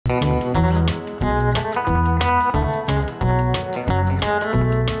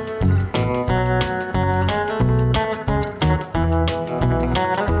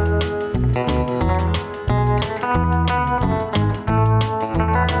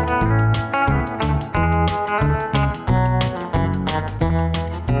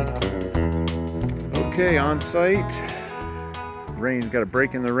Okay, on site. Rain, got a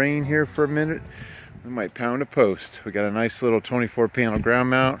break in the rain here for a minute. We might pound a post. We got a nice little 24 panel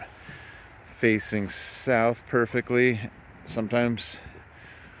ground mount facing south perfectly. Sometimes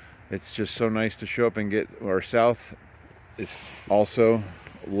it's just so nice to show up and get, our south is also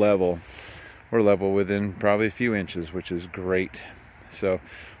level. We're level within probably a few inches, which is great. So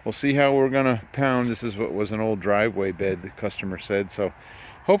we'll see how we're gonna pound. This is what was an old driveway bed, the customer said. So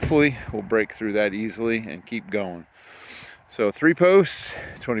hopefully we'll break through that easily and keep going. So 3 posts,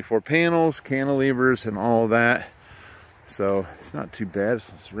 24 panels, cantilevers, and all that. So it's not too bad. As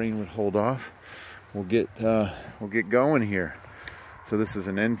this rain would hold off, we'll get going here. So this is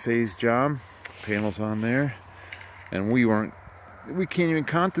an Enphase job. Panels on there, and we can't even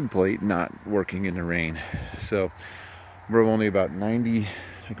contemplate not working in the rain. So we're only about 90.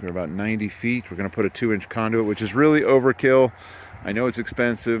 I think we're about 90 feet. We're going to put a 2-inch conduit, which is really overkill. I know it's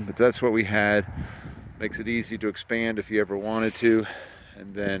expensive, but that's what we had. Makes it easy to expand if you ever wanted to.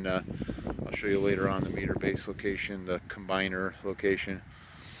 And then I'll show you later on the meter base location, the combiner location.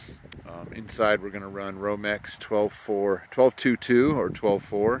 Inside we're going to run Romex 12.22 or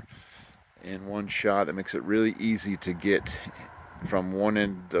 12.4 in one shot. That makes it really easy to get from one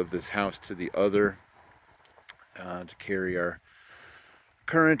end of this house to the other to carry our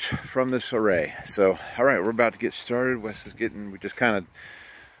current from this array. So all right, we're about to get started. Wes is getting,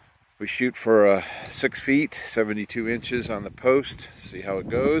 we shoot for 6 feet, 72 inches on the post. See how it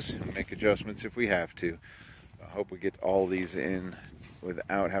goes and make adjustments if we have to. I hope we get all these in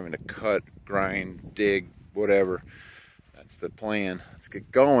without having to cut, grind, dig, whatever. That's the plan. Let's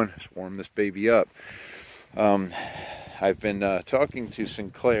get going. Let's warm this baby up. I've been talking to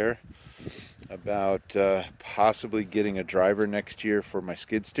Sinclair about possibly getting a driver next year for my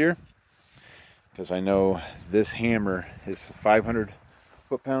skid steer, because I know this hammer is a 500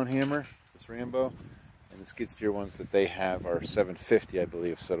 foot-pound hammer, this Rambo, and the skid steer ones that they have are 750, I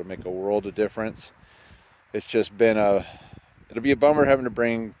believe. So it'll make a world of difference. It's just been it'll be a bummer having to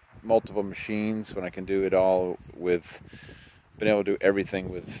bring multiple machines when I can do it all with, been able to do everything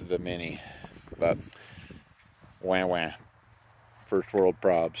with the Mini. But wah, first world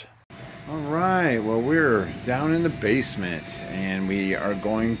probs. All right, well, we're down in the basement, and we are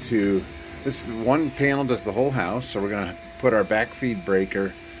going to, this is one panel does the whole house, so we're going to put our backfeed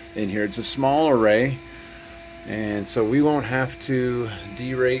breaker in here. It's a small array, and so we won't have to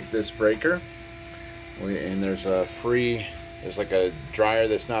derate this breaker. And there's there's like a dryer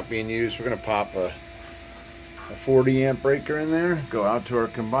that's not being used. We're going to pop a 40 amp breaker in there, go out to our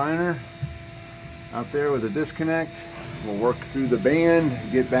combiner out there with a disconnect. We'll work through the band,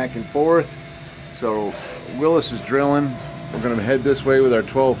 get back and forth. So Willis is drilling. We're going to head this way with our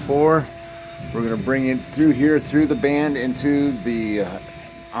 12.4. We're going to bring it through here, through the band, into the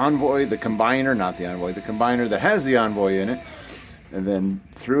Envoy, the combiner, not the Envoy, the combiner that has the Envoy in it, and then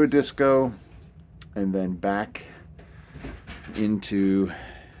through a disco, and then back into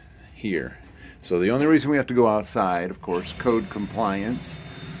here. So the only reason we have to go outside, of course, code compliance,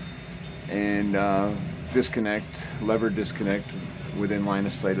 and disconnect, lever disconnect within line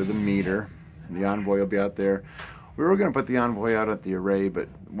of sight of the meter. And the Envoy will be out there. We were going to put the Envoy out at the array, but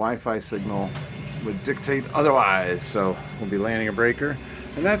Wi-Fi signal would dictate otherwise. So we'll be landing a breaker,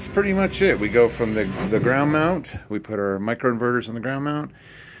 and that's pretty much it. We go from the ground mount. We put our microinverters on the ground mount.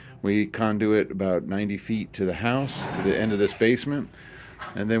 We conduit about 90 feet to the house, to the end of this basement,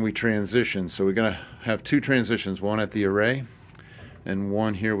 and then we transition. So we're going to have 2 transitions, one at the array and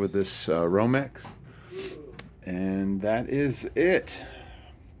one here with this Romex. And that is it.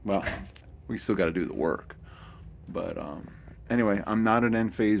 Well, we still got to do the work. But anyway, I'm not an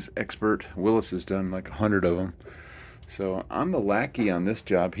Enphase expert. Willis has done like 100 of them. So I'm the lackey on this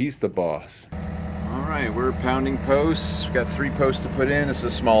job. He's the boss. All right, we're pounding posts. We've got 3 posts to put in. This is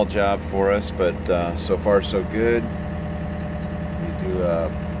a small job for us, but so far so good. We do a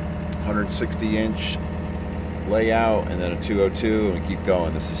 160 inch layout and then a 202, and we keep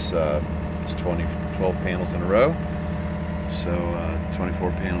going. This is 12 panels in a row, so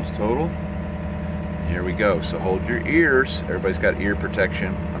 24 panels total. Here we go. So hold your ears. Everybody's got ear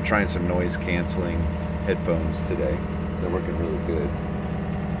protection. I'm trying some noise canceling headphones today. They're working really good.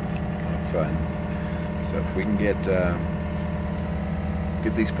 Fun. So if we can get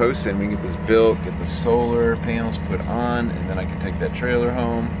these posts in, we can get this built, get the solar panels put on, and then I can take that trailer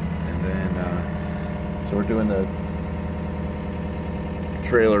home. And then so we're doing the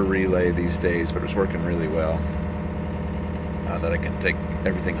trailer relay these days, but it's working really well. That I can take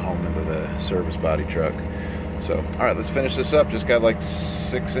everything home into the service body truck. So, all right, let's finish this up. Just got like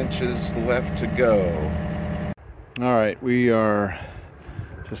 6 inches left to go. All right, we are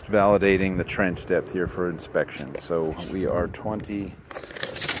Just validating the trench depth here for inspection. So we are 20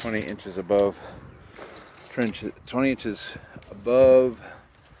 inches above trench, 20 inches above,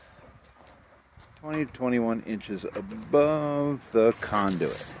 20 to 21 inches above the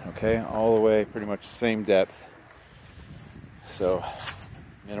conduit. Okay, all the way, pretty much the same depth. So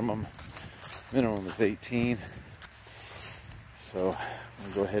minimum is 18. So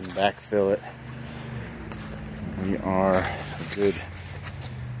we'll go ahead and backfill it. We are a good,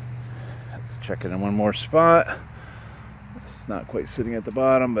 let's check it in one more spot. It's not quite sitting at the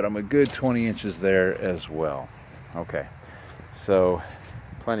bottom, but I'm a good 20 inches there as well. Okay, so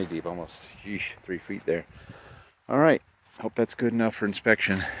plenty deep, almost 3 feet there. All right, hope that's good enough for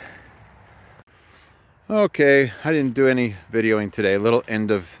inspection. Okay, I didn't do any videoing today. A little end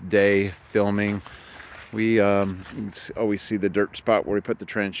of day filming. We always see the dirt spot where we put the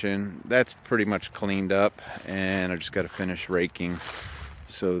trench in. That's pretty much cleaned up, and I just got to finish raking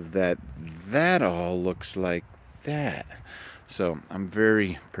so that that all looks like that. So I'm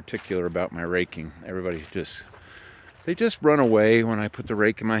very particular about my raking. Everybody they just run away when I put the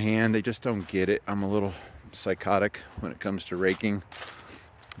rake in my hand. They just don't get it. I'm a little psychotic when it comes to raking.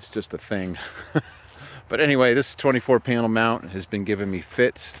 It's just a thing. But anyway, this 24 panel mount has been giving me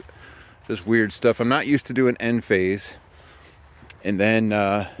fits. Just weird stuff. I'm not used to doing Enphase. And then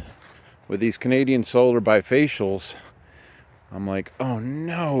with these Canadian solar bifacials, I'm like, oh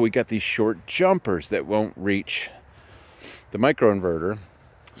no, we got these short jumpers that won't reach the microinverter.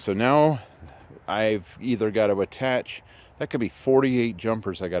 So now I've either got to attach, that could be 48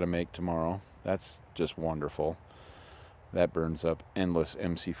 jumpers I got to make tomorrow. That's just wonderful. That burns up endless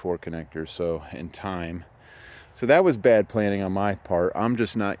MC4 connectors, so in time. So that was bad planning on my part. I'm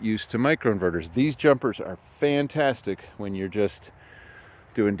just not used to microinverters. These jumpers are fantastic when you're just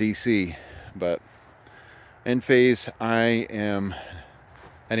doing DC, but Enphase,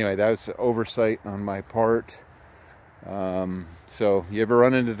 anyway, that was oversight on my part. So you ever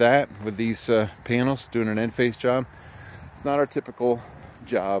run into that with these panels doing an Enphase job? It's not our typical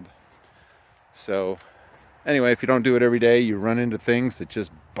job. So anyway, if you don't do it every day, you run into things that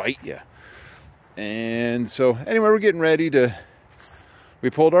just bite you. And so anyway, we're getting ready to, we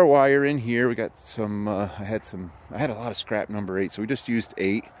pulled our wire in here. We got some, I had a lot of scrap number 8, so we just used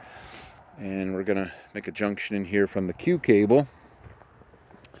 8. And we're gonna make a junction in here from the Q cable.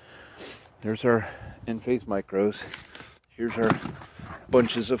 There's our Enphase micros. Here's our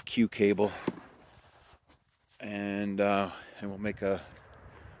bunches of Q cable. And we'll make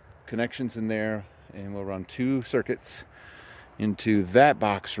connections in there, and we'll run 2 circuits into that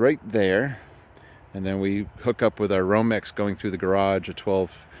box right there. And then we hook up with our Romex going through the garage, a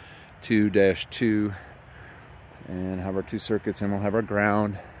 12-2-2, and have our 2 circuits, and we'll have our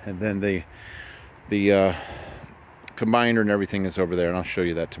ground. And then the combiner and everything is over there, and I'll show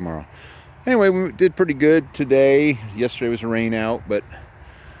you that tomorrow. Anyway, we did pretty good today. Yesterday was a rain out, but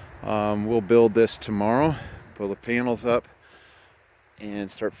we'll build this tomorrow, pull the panels up,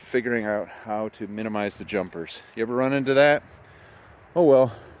 and start figuring out how to minimize the jumpers. You ever run into that? Oh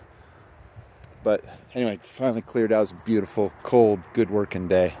well. But anyway, finally cleared out. It was a beautiful, cold, good working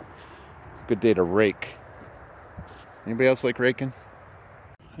day. Good day to rake. Anybody else like raking?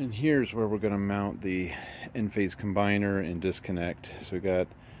 And here's where we're going to mount the Enphase combiner and disconnect. So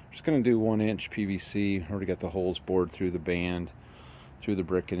just going to do 1-inch PVC. Already got the holes bored through the band, through the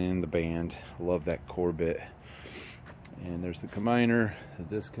brick and in the band. Love that core bit. And there's the combiner, the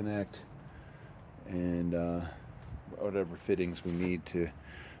disconnect, and whatever fittings we need to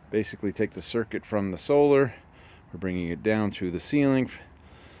basically take the circuit from the solar. We're bringing it down through the ceiling,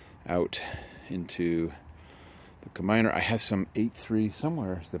 out into the combiner. I have some 8.3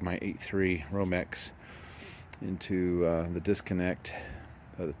 somewhere, that my 8.3 Romex into the disconnect.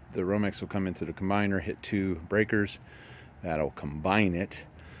 The Romex will come into the combiner, hit 2 breakers. That'll combine it,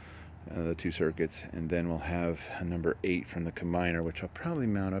 the 2 circuits, and then we'll have a number 8 from the combiner, which I'll probably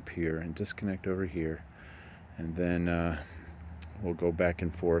mount up here and disconnect over here. And then we'll go back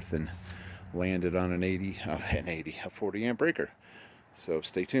and forth and land it on a 40 amp breaker. So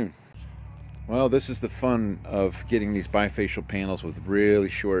stay tuned. Well, this is the fun of getting these bifacial panels with really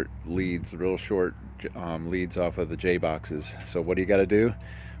short leads, real short leads off of the J boxes. So what do you got to do?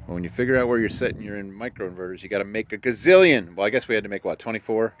 Well, when you figure out where you're setting your microinverters, you got to make a gazillion. Well, I guess we had to make what,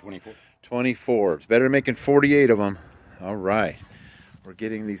 24? 24. It's better than making 48 of them. All right, we're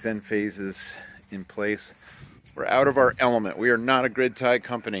getting these Enphases in place. We're out of our element. We are not a grid tie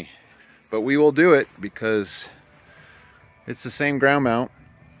company, but we will do it because it's the same ground mount,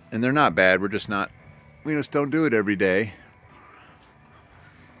 and they're not bad. We just don't do it every day.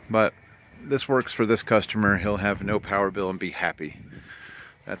 But this works for this customer. He'll have no power bill and be happy.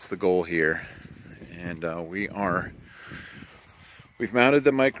 That's the goal here. And we've mounted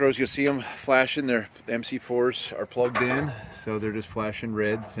the micros. You'll see them flashing. Their MC4s are plugged in, so they're just flashing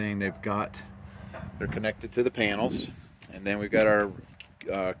red, saying they're connected to the panels. And then we've got our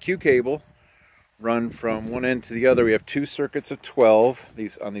Q cable run from one end to the other. We have 2 circuits of 12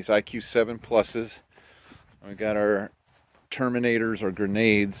 on these IQ7 pluses. We got our terminators or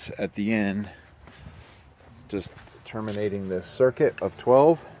grenades at the end, just terminating the circuit of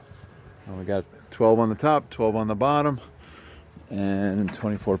 12. And we got 12 on the top, 12 on the bottom, and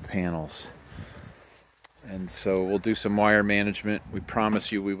 24 panels. And so we'll do some wire management. We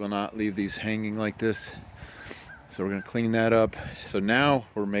promise you we will not leave these hanging like this. So we're going to clean that up. So now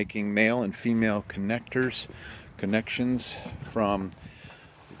we're making male and female connections from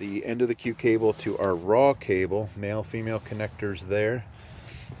the end of the Q cable to our raw cable, male female connectors there,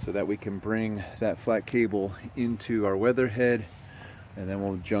 so that we can bring that flat cable into our weatherhead, and then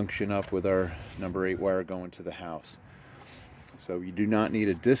we'll junction up with our number 8 wire going to the house. So you do not need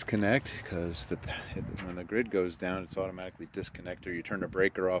a disconnect, because when the grid goes down, it's automatically disconnect, or you turn the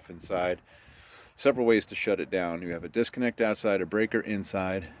breaker off inside. Several ways to shut it down. You have a disconnect outside, a breaker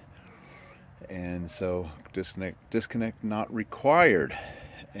inside, and so disconnect not required.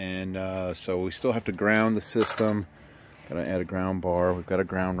 And so we still have to ground the system. Gotta add a ground bar. We've got a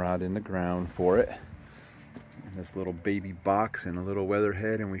ground rod in the ground for it, and this little baby box and a little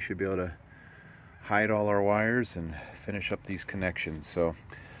weatherhead, and we should be able to hide all our wires and finish up these connections. So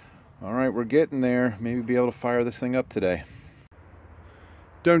all right, we're getting there. Maybe be able to fire this thing up today.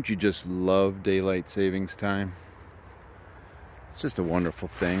 Don't you just love daylight savings time? It's just a wonderful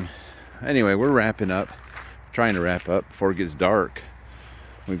thing. Anyway, we're wrapping up, trying to wrap up before it gets dark.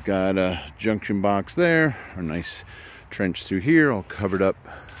 We've got a junction box there, a nice trench through here, all covered up,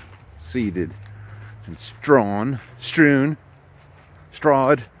 seeded and strawed,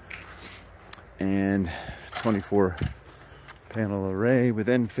 and 24 panel array with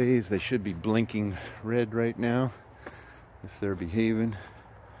Enphase. They should be blinking red right now if they're behaving.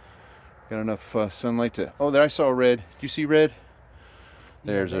 Got enough sunlight to... Oh, there, I saw red. Did you see red?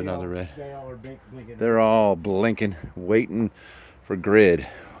 There's another red. They're all blinking, waiting for grid.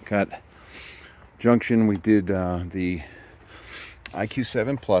 Got junction. We did the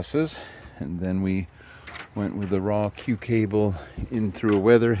IQ7 pluses, and then we went with the raw Q cable in through a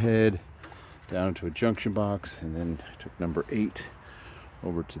weatherhead down to a junction box, and then took number 8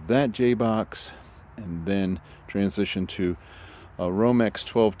 over to that J box, and then transitioned to a Romex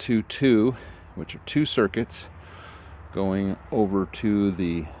 1222, which are 2 circuits going over to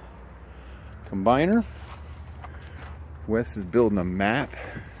the combiner. Wes is building a map.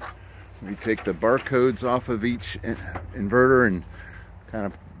 We take the barcodes off of each inverter and kind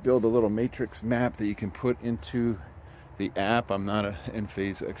of build a little matrix map that you can put into the app. I'm not an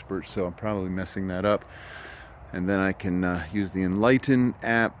Enphase expert, so I'm probably messing that up. And then I can use the Enlighten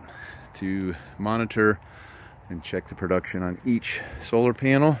app to monitor and check the production on each solar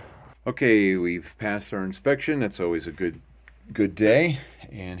panel. Okay, we've passed our inspection. That's always a good day.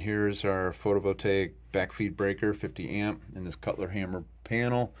 And here's our photovoltaic backfeed breaker, 50 amp, in this Cutler hammer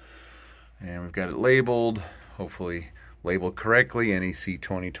panel. And we've got it labeled, hopefully labeled correctly, NEC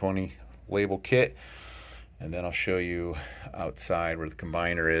 2020 label kit. And then I'll show you outside where the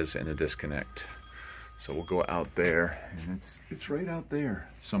combiner is and the disconnect. So we'll go out there, and it's right out there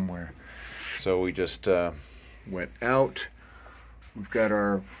somewhere. So we just went out. We've got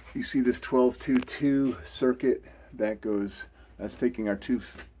our, you see this 1222 circuit, that's taking our 2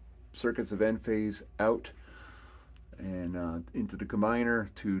 circuits of Enphase out and into the combiner.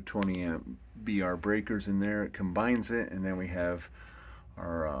 2 20 amp BR breakers in there. It combines it, and then we have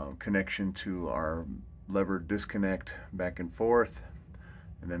our connection to our levered disconnect back and forth,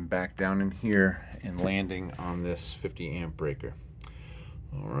 and then back down in here and landing on this 50 amp breaker.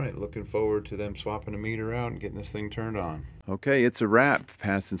 All right, looking forward to them swapping the meter out and getting this thing turned on. Okay, it's a wrap.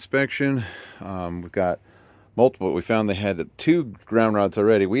 Past inspection. We've got multiple. We found they had 2 ground rods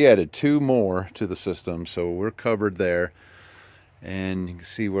already. We added 2 more to the system, so we're covered there. And you can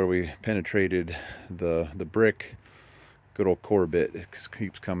see where we penetrated the brick. Good old core bit. It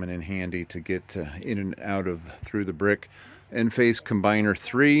keeps coming in handy to get in and out of through the brick. Enphase combiner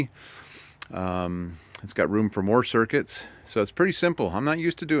 3. It's got room for more circuits, so it's pretty simple. I'm not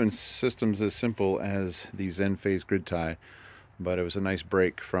used to doing systems as simple as these Enphase grid tie, but it was a nice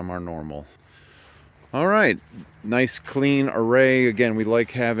break from our normal. All right, nice clean array. Again, we like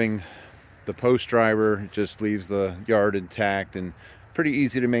having the post driver. It just leaves the yard intact and pretty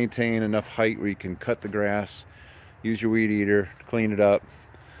easy to maintain, enough height where you can cut the grass, use your weed eater to clean it up.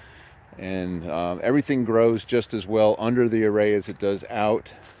 And everything grows just as well under the array as it does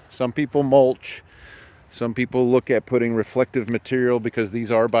out. Some people mulch. Some people look at putting reflective material because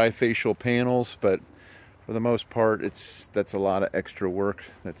these are bifacial panels, but for the most part, that's a lot of extra work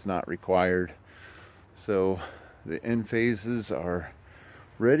that's not required. So the Enphases are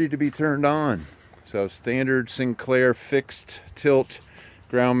ready to be turned on. So standard Sinclair fixed tilt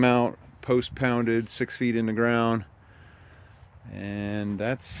ground mount, post pounded, 6 feet in the ground. And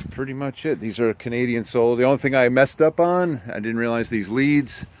that's pretty much it. These are Canadian sold. The only thing I messed up on, I didn't realize these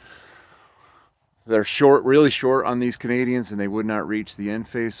leads, they're short, really short on these Canadians, and they would not reach the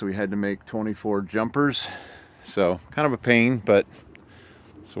Enphase, so we had to make 24 jumpers. So kind of a pain, but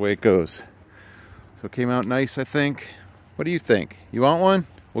that's the way it goes. So it came out nice, I think. What do you think? You want one?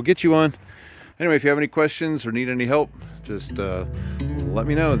 We'll get you one. Anyway, if you have any questions or need any help, just let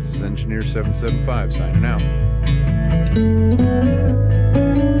me know. This is Engineer 775 signing out.